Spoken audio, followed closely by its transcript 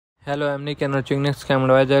Hello, I'm Nick and watching Next Scam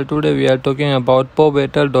Advisor. Today we are talking about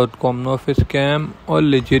Pawbator.com. No, if it's scam or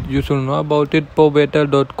legit, you should know about it.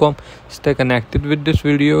 Pawbator.com. Stay connected with this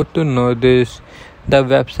video to know this. The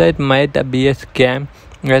website might be a scam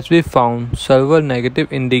as we found several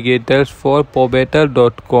negative indicators for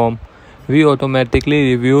Pawbator.com. We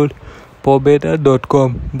automatically reviewed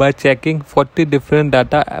Pawbator.com by checking 40 different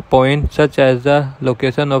data points such as the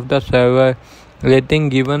location of the server, rating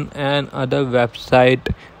given, and other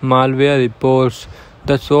website malware reports,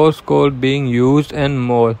 the source code being used, and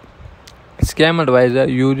more. Scam Advisor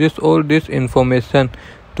uses all this information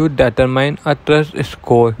to determine a trust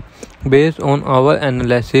score. Based on our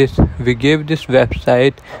analysis, we give this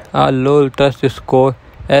website a low trust score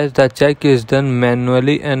as the check is done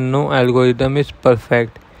manually and no algorithm is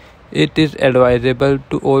perfect. It is advisable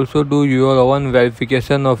to also do your own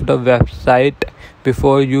verification of the website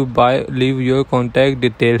before you buy. Leave your contact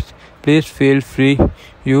details. Please feel free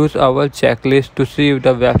use our checklist to see if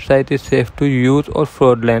the website is safe to use or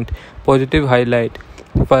fraudulent. Positive highlight.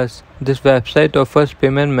 First, this website offers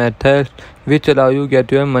payment methods which allow you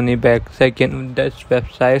get your money back. Second, this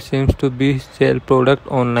website seems to be sell product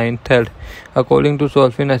online. Third, according to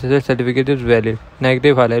Solving SSL certificate is valid.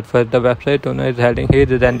 Negative highlight. First, the website owner is hiding his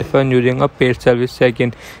identifier using a paid service.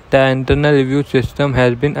 Second, the internal review system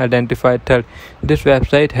has been identified. Third, this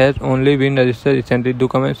website has only been registered recently. Do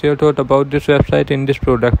comment your thought about this website in this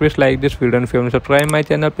product. Please like this video, and if you want to subscribe my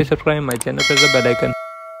channel, please subscribe my channel, press the bell icon.